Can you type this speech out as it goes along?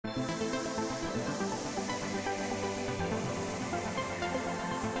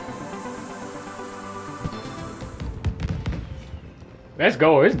Let's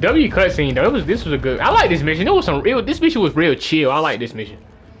go. It's W cutscene though. This was a good. I like this mission. This mission was real chill. I like this mission.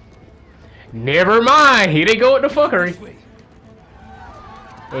 Never mind. Here they go with the fuckery.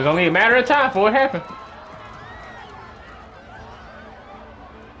 It was only a matter of time before it happened.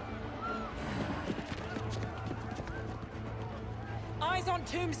 Eyes on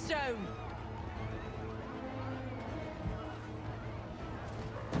Tombstone.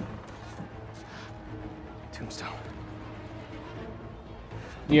 Tombstone.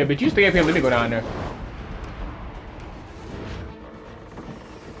 Yeah, but you stay up here. Let me go down there.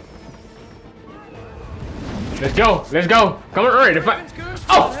 Let's go. Let's go. Come on, hurry.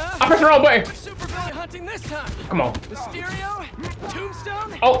 Oh, I pressed the wrong button. Supervillain hunting this time. Come on. Mysterio?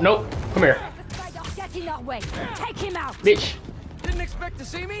 Tombstone? Oh, no. Come here. Getting that way. Take him out. Bitch. Didn't expect to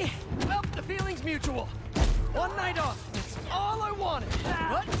see me? Well, the feeling's mutual. One night off. That's all I wanted.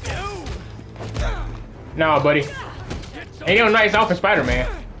 What? No. Nah, buddy. Ain't no nights off for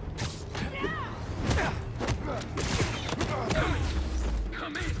Spider-Man.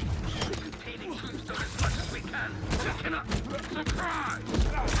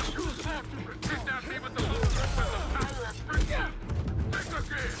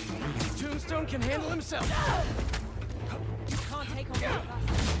 Tombstone can handle himself. You can't take on one of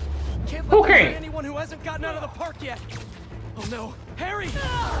us. Can't let Okay. there be anyone who hasn't gotten out of the park yet. Oh no, Harry!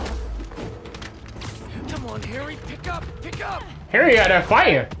 Come on, Harry, pick up, pick up! Harry out there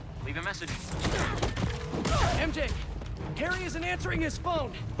fighting. Leave a message. MJ, Harry isn't answering his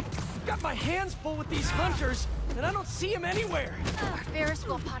phone. I've got my hands full with these hunters, and I don't see him anywhere. Our Ferris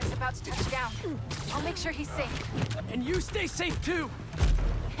wheel pod is about to touch down. I'll make sure he's safe. And you stay safe too.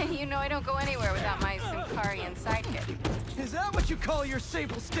 You know I don't go anywhere without my Simkarian sidekick. Is that what you call your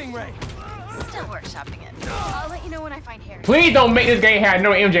Sable Stingray? Still workshopping it. I'll let you know when I find Harry. Please don't make this game have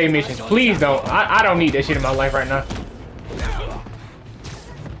no MJ missions. Please don't. I don't need that shit in my life right now.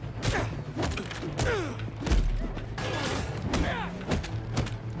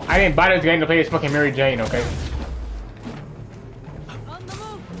 I didn't buy this game to play as fucking Mary Jane, okay? On the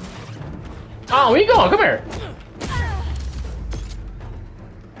move. Oh, where you going? Come here.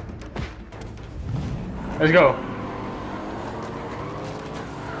 Let's go.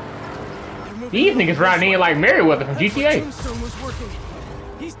 These niggas riding in like Merryweather from GTA. Tombstone was working.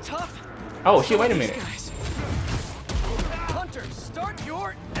 He's tough. Oh shit, wait a These minute. guys. Hunters, start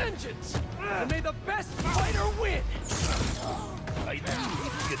your engines. And may the best fighter win.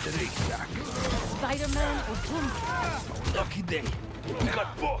 Spider-Man or Tombstone? Lucky day. We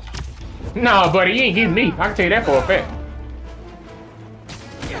got both. Nah, buddy, you ain't getting me. I can tell you that for a fact.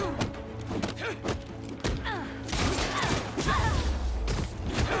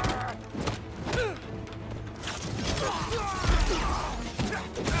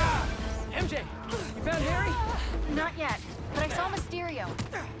 MJ, you found Harry? Not yet, but I saw Mysterio.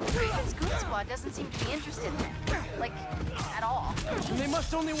 Raven's Goon Squad doesn't seem to be interested in him. Like, at all. And they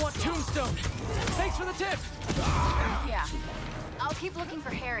must only want Tombstone. Thanks for the tip. Yeah. I'll keep looking for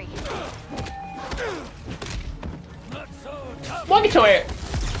Harry. Walk into it.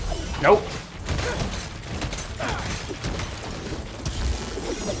 Nope.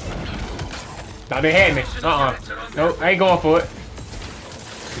 Thought they had me. Nope, I ain't going for it.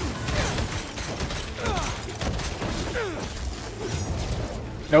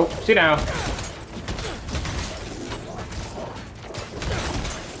 Nope, sit down.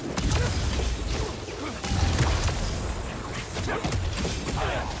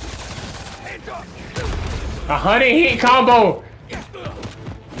 A 100-hit combo.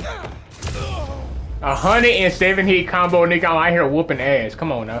 107 hit combo, nigga. I'm out here whooping ass.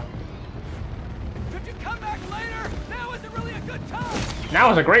 Come on now. Could you come back later? Now isn't really a good time. Now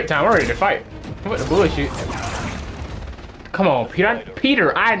was a great time. We're ready to fight. What the bullshit? Come on, Peter.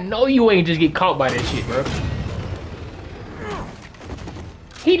 Peter, I know you ain't just get caught by that shit, bro.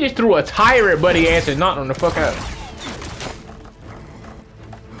 He just threw a tire at Buddy ass and knocked him the fuck out.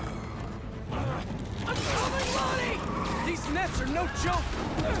 I'm coming, Lonnie! These nets are no joke.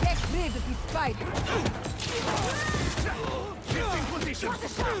 Get rid of this spider.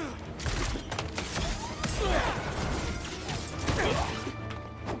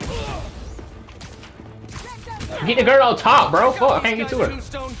 Get the girl on top, bro. Fuck, I can't get to her.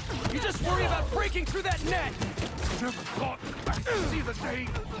 Tombstone, you just worry about breaking through that net. Never thought I'd see the day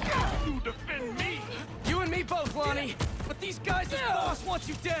you defend me. You and me both, Lonnie. But these guys' boss wants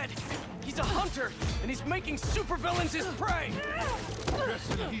you dead. He's a hunter, and he's making supervillains his prey.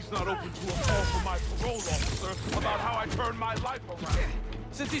 Guessing he's not open to a call from my parole officer about how I turned my life around.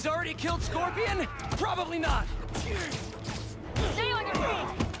 Since he's already killed Scorpion, probably not. Stay on your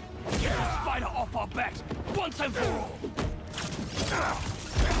feet. Get the spider off our backs once and for all.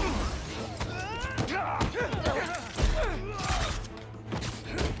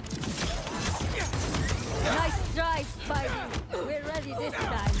 Nice try, Spidey. We're ready this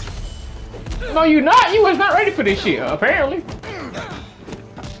time. No, you not. You was not ready for this shit, apparently.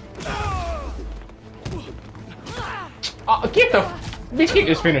 Get the... Bitch, get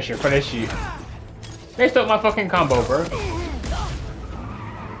this finisher for this shit. Messed up my fucking combo, bro.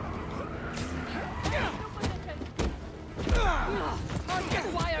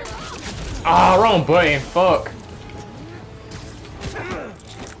 Ah, wrong button. Fuck.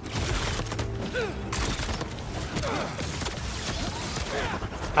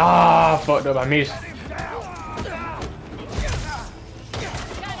 Ah, fucked up. I missed.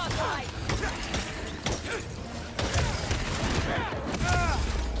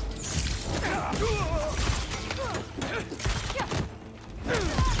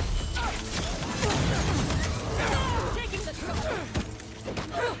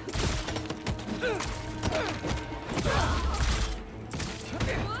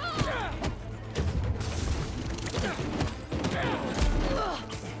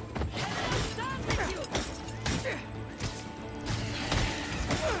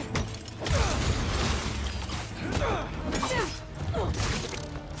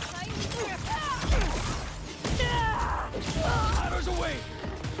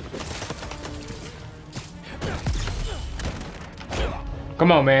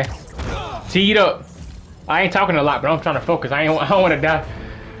 Come on, man. Tee it up. I ain't talking a lot, but I'm trying to focus. I don't want to die.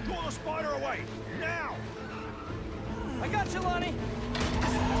 Pull the spider away now. I got you, Lonnie.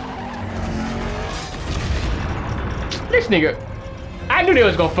 This nigga. I knew they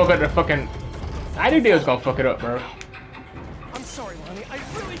was gonna fuck up the fucking. I knew they was gonna fuck it up, bro. I'm sorry, Lonnie. I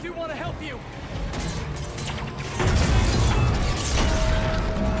really do want to help you.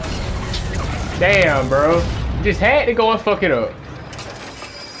 Damn, bro. Just had to go and fuck it up.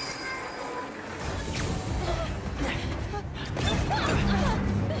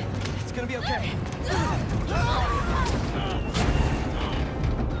 It's gonna be okay.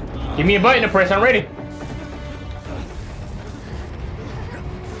 Give me a button to press. I'm ready.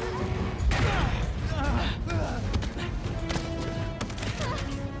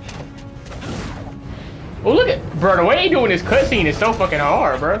 Oh, look at, bro, the way they doing this cutscene is so fucking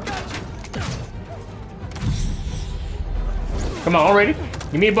hard, bro. Come on, I'm ready.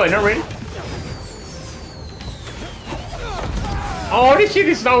 Give me a button, I'm ready. Oh, this shit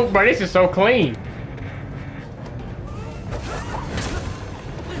is so, bro, this is so clean.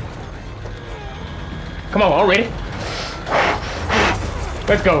 Come on, I'm ready.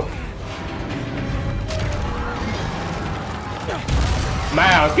 Let's go.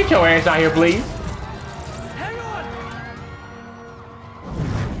 Miles, get your ass out here, please. Hang on.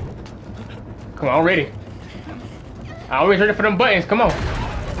 Come on, I'm ready. I always ready for them buttons, come on.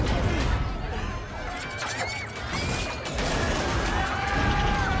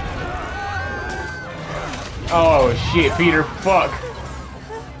 Oh shit, Peter, fuck.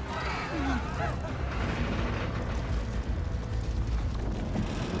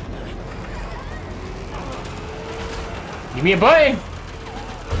 Give me a button.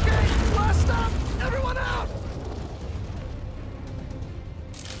 Okay, last stop. Everyone out.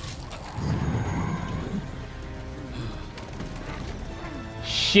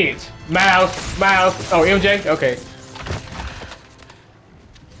 Shit. Miles, Miles. Oh, MJ? Okay.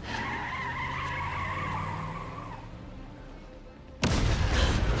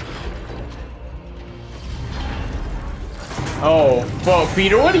 Oh, fuck,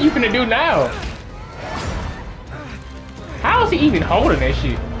 Peter. What are you gonna do now? How is he even holding that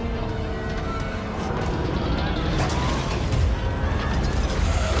shit?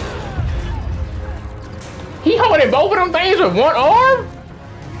 He holding both of them things with one arm?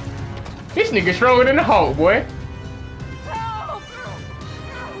 This nigga stronger than the Hulk, boy.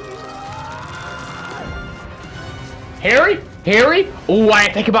 Harry? Harry? Ooh, I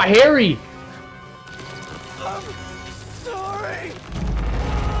didn't think about Harry. I'm sorry.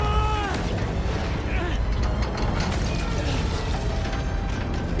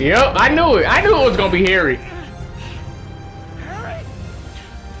 Yep, I knew it. I knew it was gonna be Harry. Harry?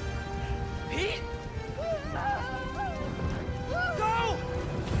 Pete? Go!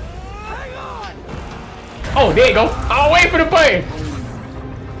 Hang on! Oh, there you go. I'll wait for the button.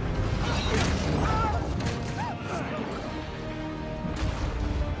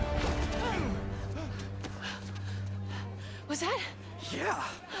 Was that? Yeah.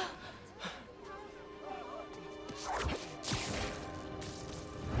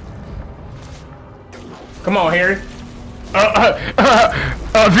 Come on, Harry.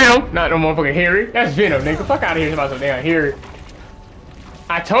 Venom. Not no motherfucking Harry. That's Venom, nigga. Fuck out of here about some damn Harry.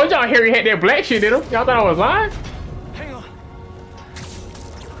 I told y'all Harry had that black shit in him. Y'all thought I was lying? Hang on.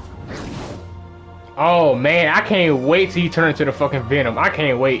 Oh man, I can't wait till he turns into the fucking Venom. I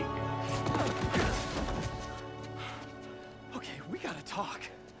can't wait. Okay, we gotta talk.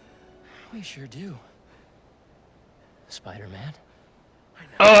 We sure do. Spider-Man.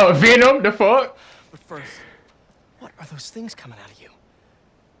 Venom, the fuck? But first, what are those things coming out of you?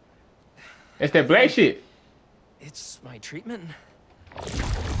 It's that black shit. It's my treatment.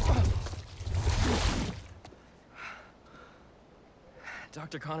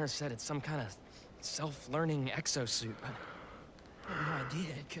 Dr. Connors said it's some kind of self-learning exosuit, but I had no idea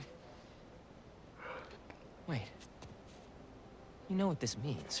it could... Wait. You know what this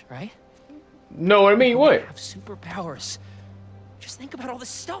means, right? No, I mean what? Have superpowers. Just think about all the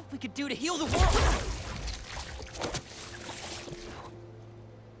stuff we could do to heal the world.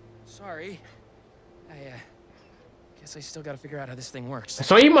 Sorry. I guess I still gotta figure out how this thing works.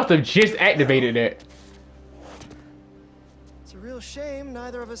 So he must have just activated that. It's a real shame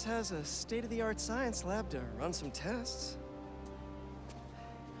neither of us has a state-of-the-art science lab to run some tests.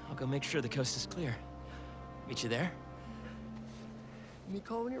 I'll go make sure the coast is clear. Meet you there? Give me a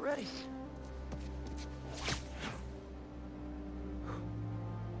call when you're ready.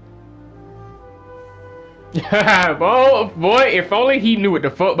 Oh boy, if only he knew what the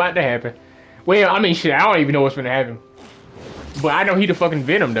fuck about to happen. Well, I mean shit, I don't even know what's gonna happen. But I know he the fucking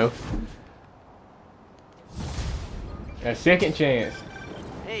Venom though. A second chance.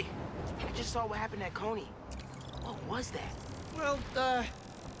 Hey, I just saw what happened at Coney. What was that? Well,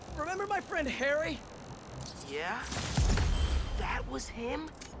 remember my friend Harry? Yeah? That was him?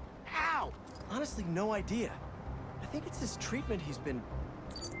 How? Honestly, no idea. I think it's this treatment he's been...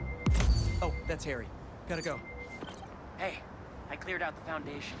 Oh, that's Harry. Gotta go. Hey, I cleared out the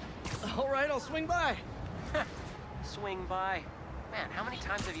foundation. All right, I'll swing by. Swing by. Man, how many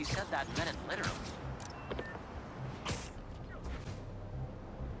times have you said that and meant it literally?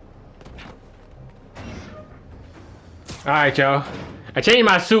 Alright, y'all. I changed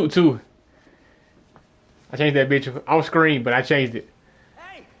my suit too. I changed that bitch off screen, but I changed it.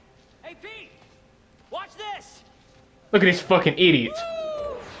 Hey! Hey, Pete! Watch this! Look at this fucking idiot.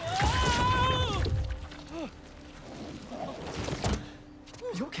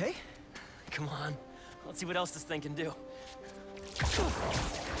 You okay? Come on. Let's see what else this thing can do.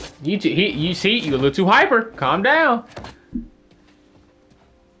 You see, you a little too hyper. Calm down.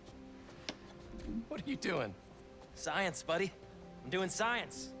 What are you doing? Science, buddy. I'm doing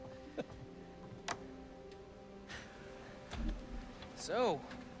science. So,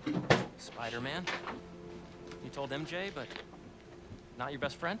 Spider-Man, you told MJ, but not your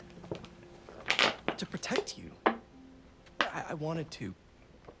best friend? To protect you. I wanted to.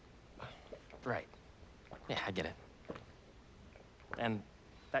 Right. Yeah, I get it. And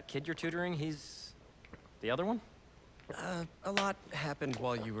that kid you're tutoring, he's the other one? A lot happened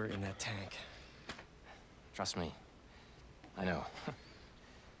while you were in that tank. Trust me. I know.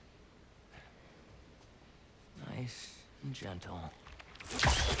 Nice and gentle.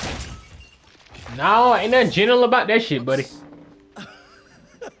 No, ain't nothing gentle about that shit, buddy.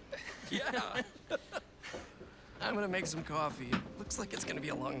 Yeah. I'm gonna make some coffee. It looks like it's gonna be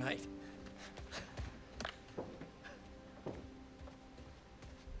a long night.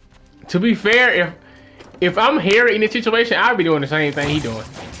 To be fair, if I'm Harry in this situation, I'd be doing the same thing he doing.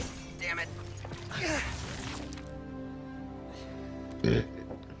 Damn it.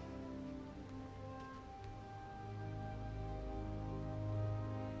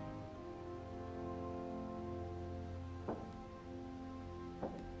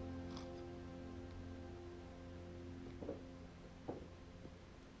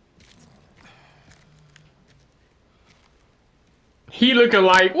 He looking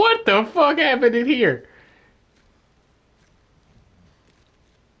like, what the fuck happened in here?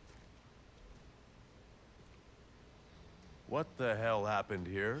 What the hell happened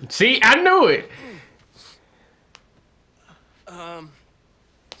here? See, I knew it.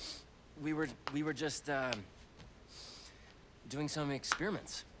 We were just doing some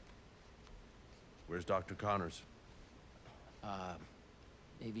experiments. Where's Dr. Connors?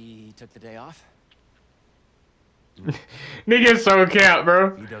 Maybe he took the day off? Nigga so cap,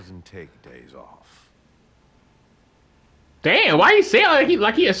 bro. He doesn't take days off. Damn, why you say it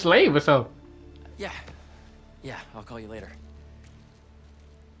like he a slave or something? Yeah. Yeah, I'll call you later.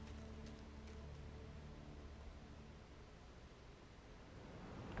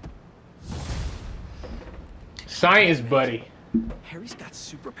 Science buddy. Harry's got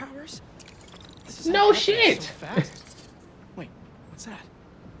superpowers? This is No shit. So fast. Wait, what's that?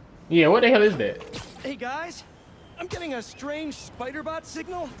 Yeah, what the hell is that? Hey guys, I'm getting a strange spider bot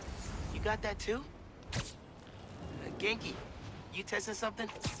signal. You got that too? Genki, you testing something?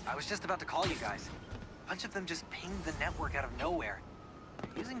 I was just about to call you guys. A bunch of them just pinged the network out of nowhere.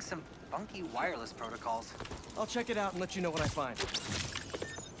 They're using some funky wireless protocols. I'll check it out and let you know what I find.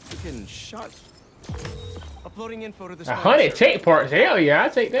 Freaking shot. Uploading info to this. 100 tech parts. Hell yeah, I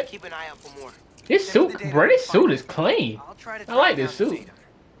take that. Keep an eye out for more. This suit, bro, this suit is clean. I'll try to I like track this down the suit. data.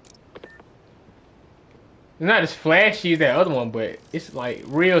 It's not as flashy as that other one, but it's like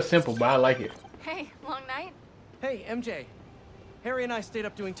real simple, but I like it. Hey, long night? Hey, MJ. Harry and I stayed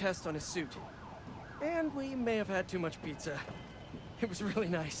up doing tests on his suit. And we may have had too much pizza. It was really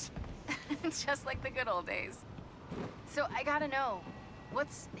nice. Just like the good old days. So I gotta know,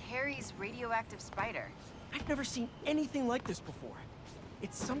 what's Harry's radioactive spider? I've never seen anything like this before.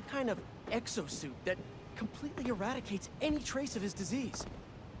 It's some kind of exosuit that completely eradicates any trace of his disease.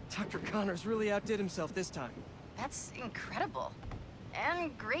 Dr. Connors really outdid himself this time. That's incredible.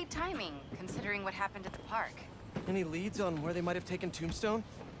 And great timing, considering what happened at the park. Any leads on where they might have taken Tombstone?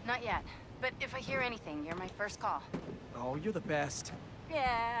 Not yet, but if I hear anything, you're my first call. Oh, you're the best.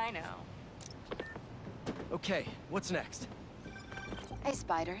 Yeah, I know. Okay, what's next? Hey,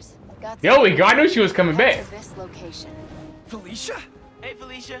 spiders. Got There we go. I knew she was coming Head back. to this location. Felicia? Hey,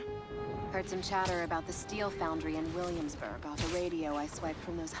 Felicia. Heard some chatter about the steel foundry in Williamsburg off the radio I swiped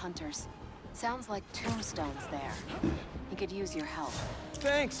from those hunters. Sounds like Tombstone's there. He could use your help.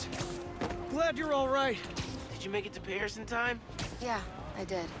 Thanks. Glad you're all right. Did you make it to Paris in time? Yeah, I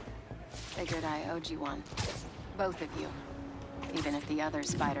did. Figured I owed you one. Both of you. Even if the other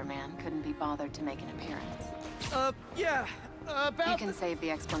Spider-Man couldn't be bothered to make an appearance. Yeah, about... You can save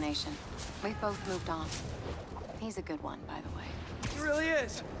the explanation. We've both moved on. He's a good one, by the way. It really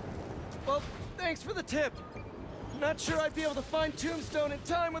is. Well, thanks for the tip. Not sure I'd be able to find Tombstone in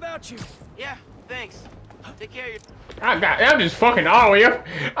time without you. Yeah, thanks. Take care of your... I'm just fucking all the way up.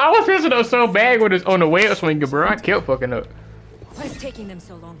 I was messing up so bad with this on the web swinger, bro. I kept fucking up. What's taking them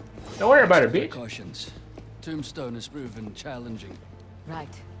so long? Don't worry about it, bitch. Precautions. Tombstone has proven challenging.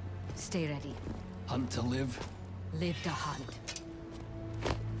 Right. Stay ready. Hunt to live. Live to hunt.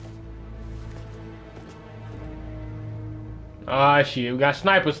 Ah, shit. We got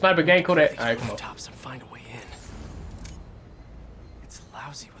sniper. Sniper gang. Call that. Alright, come on. Tops and find a way in. It's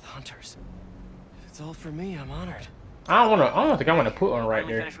lousy with hunters. If it's all for me, I'm honored. I don't think I wanna put one right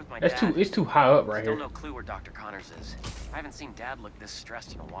there. That's too, it's too high up right Still here. no clue where Dr. Connors is. I haven't seen Dad look this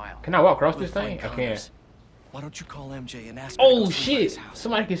stressed in a while. Can I walk across We'll this thing? find I Connors. can. Why don't you call MJ and ask her to Oh go to shit! his house?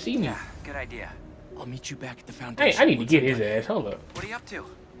 Somebody can see me. Yeah, good idea. I'll meet you back at the Hey, foundation. I need to once get I'm his done ass. Hold up. What are you up to?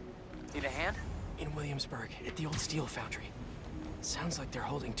 Need a hand? in Williamsburg at the old steel foundry. Sounds like they're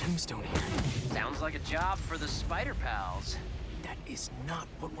holding Tombstone here. Sounds like a job for the Spider Pals. That is not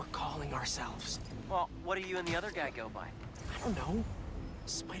what we're calling ourselves. Well, what do you and the other guy go by? I don't know.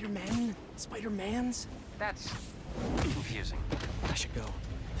 Spider-Men? Spider-Mans? That's confusing. I should go.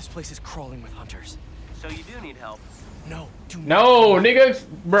 This place is crawling with hunters. So you do need help. No, do not. No, nigga.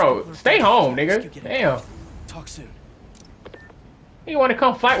 Bro, stay home, nigga. Damn. Talk soon. You want to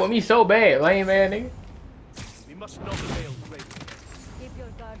come fight with me so bad, lame ass nigga. We must know the veil, Raven. Keep your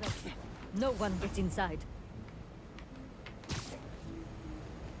guard up. No one gets inside.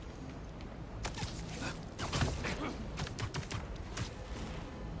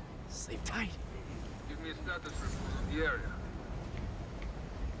 Sleep tight. Give me a status report on the area.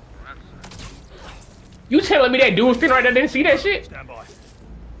 Answer. You telling me that dude sitting right there didn't see that shit? Stand by.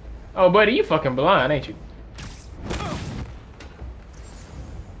 Oh, buddy, you fucking blind, ain't you?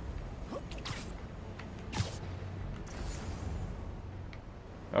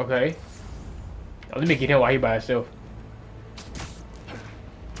 Okay. Oh, let me get him while he by himself.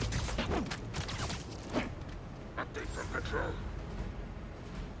 Update from patrol.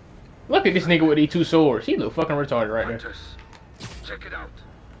 Look at this nigga with these two swords. He look fucking retarded right there. Hunters, check it out.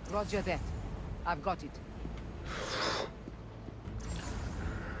 Roger that. I've got it.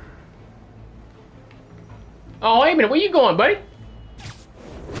 Oh, wait a minute. Where you going, buddy?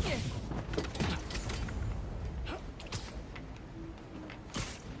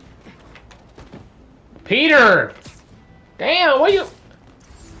 Peter! Damn, what you...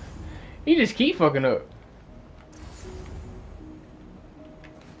 You just keep fucking up.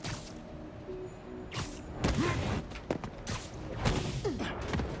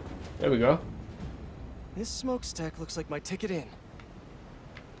 There we go. This smokestack looks like my ticket in.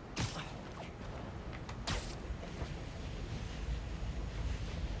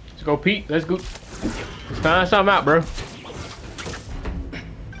 Let's go, Pete. Let's go. Let's find something out, bro.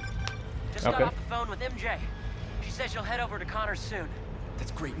 Just got Okay. off the phone with MJ. She says she'll head over to Connors soon.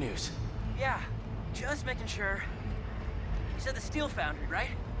 That's great news. Yeah, just making sure. You said the steel foundry,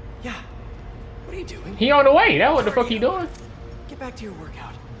 right? Yeah. What are you doing? He on the way. That's what the fuck he doing. Get back to your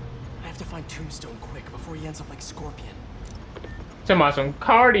workout. I have to find Tombstone quick before he ends up like Scorpion. Talking about some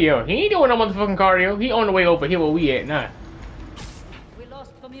cardio. He ain't doing no motherfucking cardio. He on the way over here where we at now. We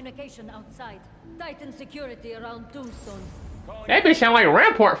lost communication outside. Tighten security around Tombstone. That bitch sound like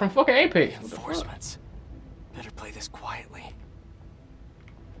Rampart from fucking Apex. Reinforcements. Better play this quietly.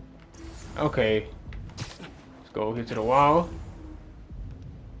 Okay. Let's go here to the wall.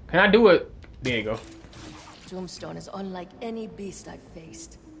 Can I do it? There you go. Tombstone is unlike any beast I've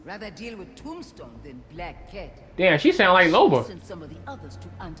faced. Rather deal with Tombstone than Black Cat. Damn, she sound like Loba. Send some of the others to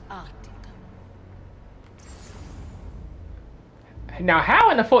Antarctica. Now, how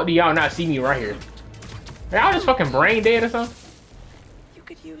in the fuck do y'all not see me right here? Y'all just fucking brain dead or something? You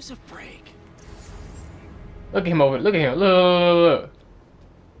could use a break. Look at him over. Look at him. Look.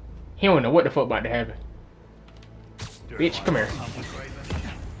 He don't know what the fuck about to happen. Bitch, come here.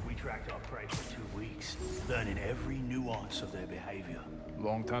 We tracked our prey for 2 weeks, learning every nuance of their behavior.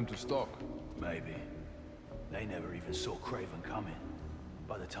 Long time to stalk. Maybe. They never even saw Craven coming.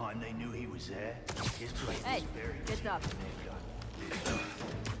 By the time they knew he was there, his blade was buried. Get up.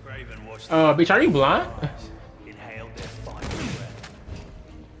 Craven watched Bitch, are you blind? inhaled their final breath.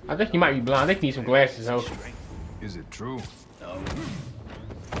 I think you might be blind. I think you need some glasses, ho. Is it true? No.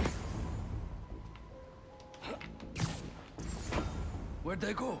 Where'd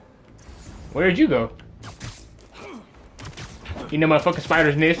they go? Where did you go? You know motherfucking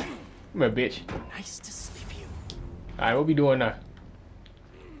spider's nest? Come here, bitch. Nice to sleep you. Alright, what we doing now?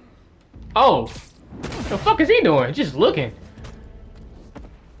 Oh! The fuck is he doing? Just looking.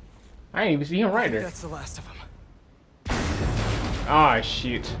 I ain't even see him right there. That's the last of them. Ah,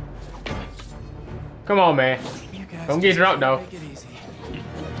 shit. Come on, man. Don't get dropped, though. Make it easy.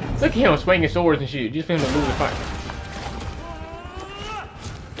 Look at him swinging swords and shit. Just for him to lose the fight.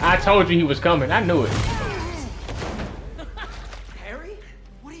 I told you he was coming. I knew it. Harry?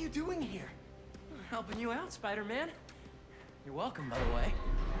 What are you doing here? Helping you out, Spider-Man. You're welcome, by the way.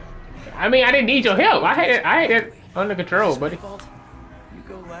 I mean, I didn't need your help. I had it under control, buddy. You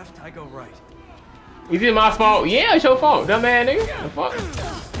go left, I go right. Is it my fault? Yeah, it's your fault, dumbass nigga. The fuck?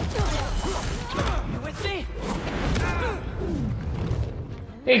 You with me?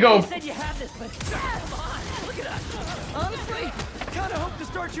 Here you go. You said you had this, but come on, look at us. Honestly, I kinda hope to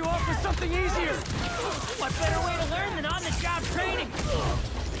start you off with something easier. what better way to learn than on-the-job training?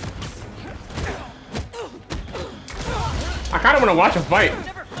 I kind of want to watch him fight.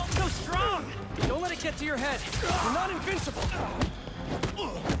 Never felt so strong. Don't let it get to your head. You're not invincible.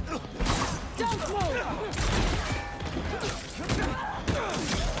 Don't move!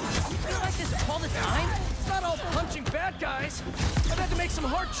 Feel like this all the time? It's not all punching bad guys. I've had to make some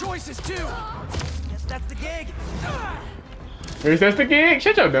hard choices too. Guess that's the gig. Is that the gig?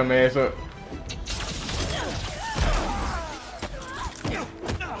 Shut your dumb ass up.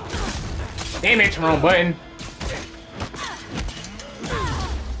 Damn it, wrong button.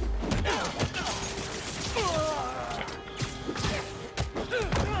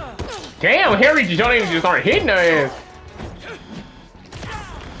 Damn, Harry just don't even just start hitting her ass.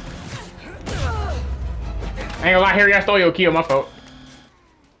 I ain't gonna lie, Harry, I stole your kill, my fault.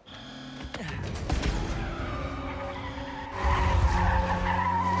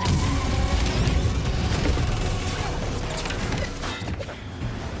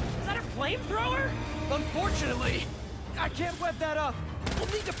 Is that a flamethrower? Unfortunately, I can't web that up. We'll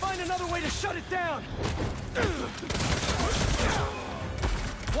need to find another way to shut it down.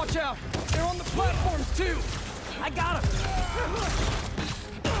 Watch out! They're on the platforms too! I got him.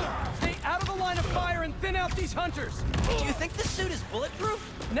 Stay out of the line of fire and thin out these hunters! Do you think this suit is bulletproof?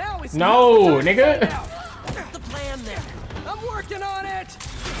 Now is No, not the time to nigga. find out. What's the plan then? I'm working on it!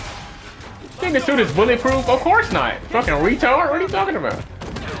 Think the suit is bulletproof? Of course not. Fucking retard? What are you talking about?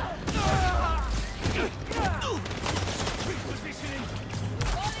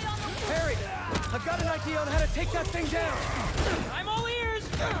 Harry, I've got an idea on how to take that thing down! I'm all ears.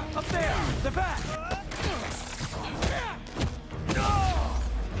 Up there, the back!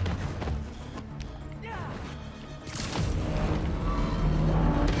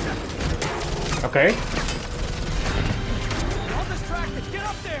 Okay. I'll distract it, get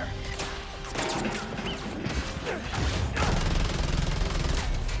up there!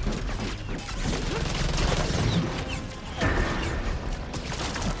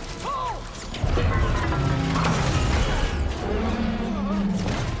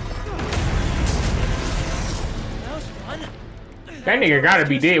 That was fun. That nigga gotta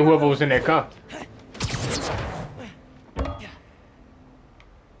be dead, whoever was in that car.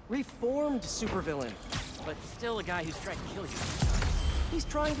 Reformed supervillain. but still a guy who's trying to kill you. He's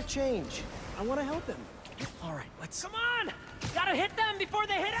trying to change. I want to help him. All right, let's... Come on! Gotta hit them before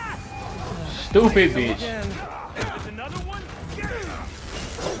they hit us! Stupid bitch. There's another one?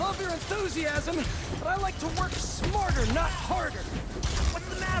 Love your enthusiasm, but I like to work smarter, not harder. What's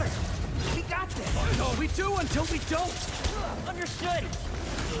the matter? We got this. We do until we don't. Understood.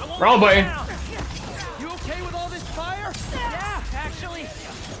 Wrong button. You okay with all this fire? Yeah, actually.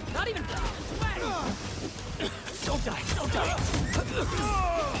 Not even sweat. Don't die, don't die.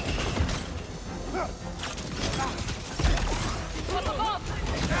 What above?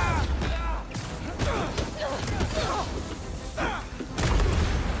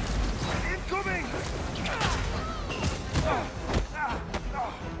 Incoming!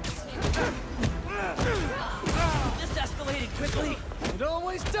 This escalated quickly. It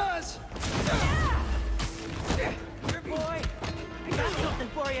always does. Here, boy. I got something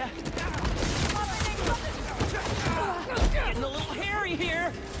for you. Getting a little hairy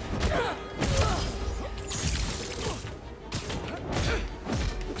here.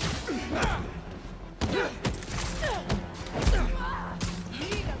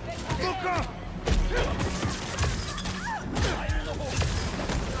 Look up!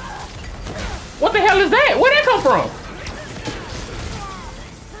 What the hell is that? Where'd that come from?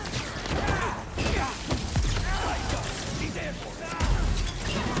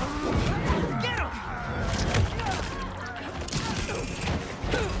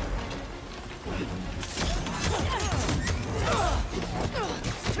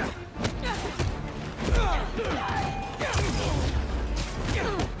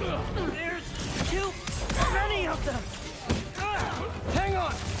 There's too many of them. Hang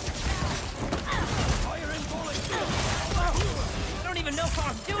on. I don't even know how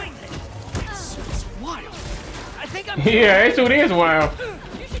I'm doing this. It's wild. I think I'm... Yeah, that's what it is. Wow.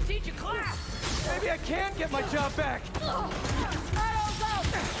 You should teach a class. Maybe I can get my job back.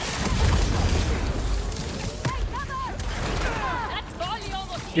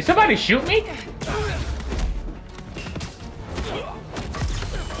 Did somebody shoot me?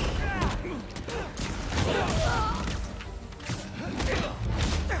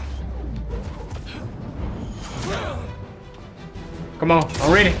 Come on,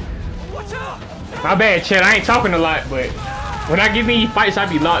 I'm ready. My bad, Chad. I ain't talking a lot, but when I get these fights, I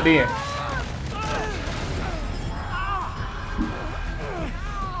be locked in.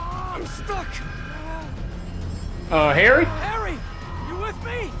 I'm stuck. Harry? Harry, you with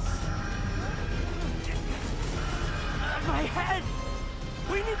me? My head.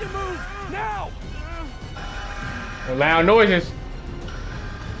 We need to move now. Loud noises.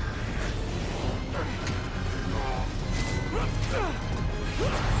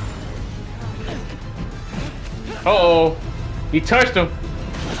 Uh-oh. He touched him.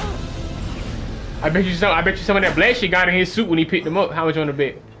 I bet you some of that black shit got in his suit when he picked him up. How much on the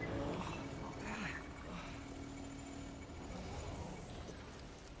bet?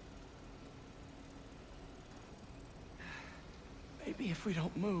 Maybe if we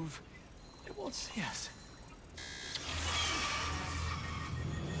don't move, it won't see us.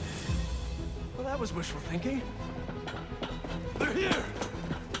 Well, that was wishful thinking. They're here!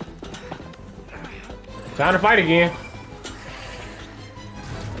 Time to fight again.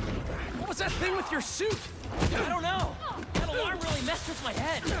 What was that thing with your suit? I don't know. That alarm really messed with my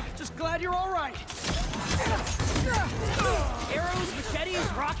head. Just glad you're all right. Arrows,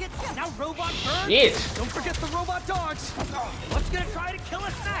 machetes, rockets, now robot birds. Shit. Don't forget the robot dogs. What's gonna try to kill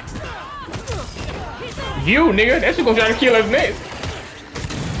us next? You, nigga. That's who's gonna try to kill us next.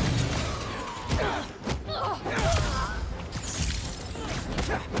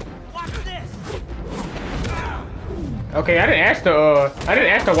 Watch this. Okay, I didn't ask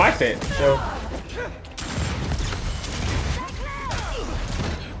to watch that. So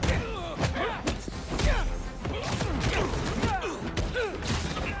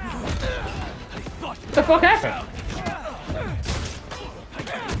what the fuck happened?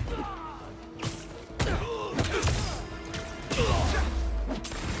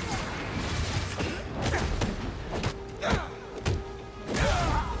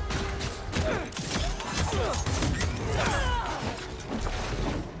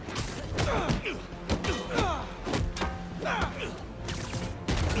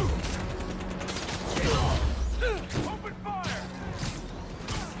 Open fire!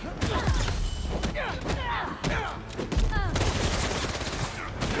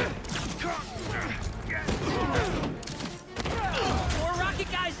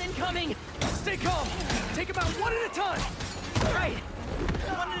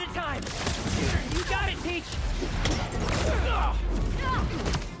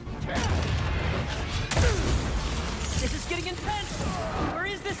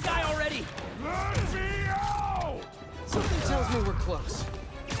 tells me we're close.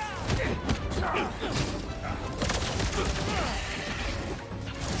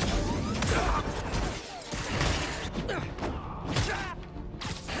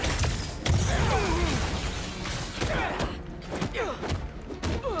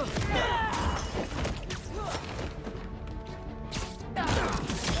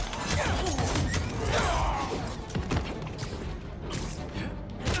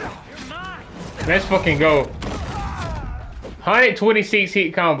 Let's fucking go. 126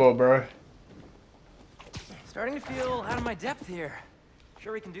 hit combo, bro. Starting to feel out of my depth here.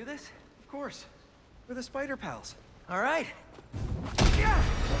 Sure we can do this? Of course. We're the spider pals. All right.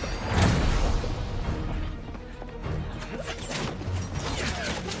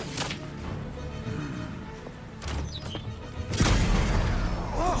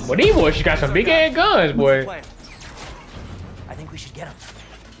 Well, these boys, she got some big ass guns, boy. I think we should get him.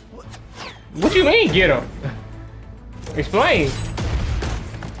 What you mean, get him? Explain.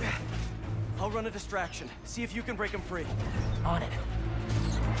 I'll run a distraction. See if you can break him free. On it.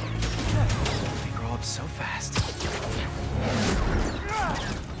 They grow up so fast.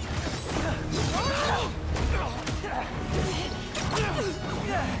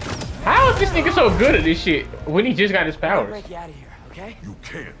 How is this nigga so good at this shit when he just got his powers? Break you out of here, okay? You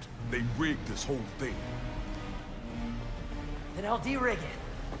can't. They rigged this whole thing. Then I'll de-rig it.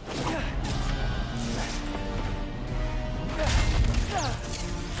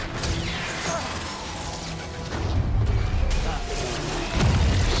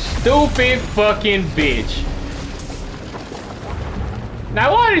 Stupid fucking bitch.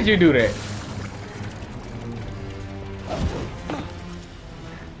 Now why did you do that?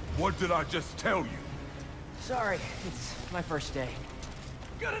 What did I just tell you? Sorry, it's my first day.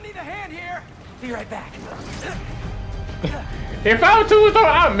 Gonna need a hand here. Be right back. If I was too,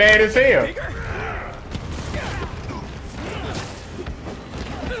 I'm mad as hell.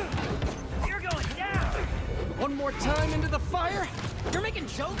 You're going down. One more time into the fire. You're making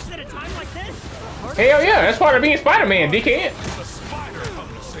jokes at a time like this? Hell yeah, that's part of being Spider-Man, dickhead. The spider come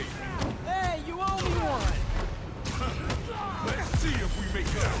to save me. Hey, you owe me one. Let's see if we make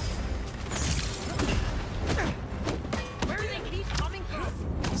it out. Where do they keep coming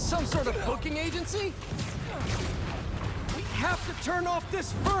from? Some sort of booking agency? We have to turn off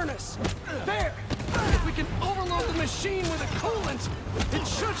this furnace. There. If we can overload the machine with a coolant, it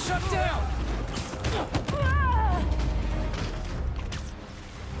should shut down.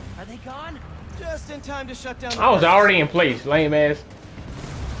 Are they gone? Just in time to shut down the I was furnace. already in place, lame ass.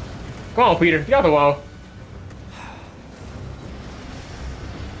 Come on, Peter, get out the wall.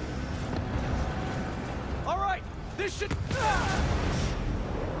 All right, this should...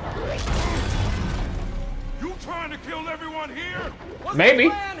 You trying to kill everyone here? What's Maybe. the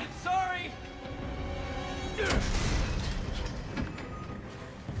plan? Sorry.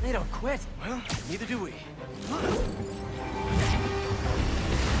 They don't quit. Well, neither do we.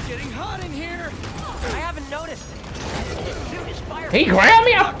 Getting hot in here. I haven't noticed. Dude, his fire. He grabbed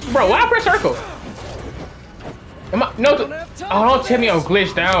me? Bro, why I press circle? Am I, no, oh, don't tell me I'm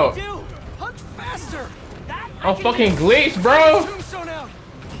glitched out. Dude, punch faster. I'm fucking glitched, bro. Tombstone out.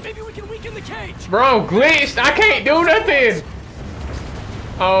 Maybe we can weaken the cage. Bro, glitched. I can't do nothing.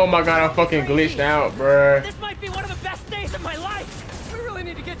 Oh my god, I'm fucking glitched out, bro. This might be one of the best days of my life. We really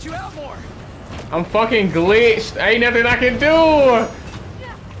need to get you out more. I'm fucking glitched. Ain't nothing I can do.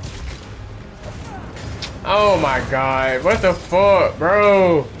 Oh my god, what the fuck,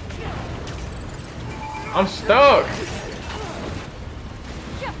 bro? I'm stuck.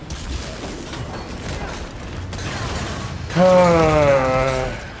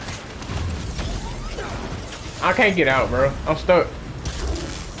 I can't get out, bro. I'm stuck.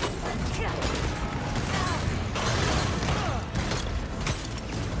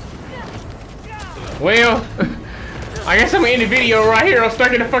 Well, I guess I'm gonna end the video right here. I'm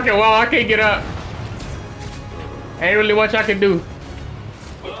stuck in the fucking wall. I can't get up. Ain't really much I can do.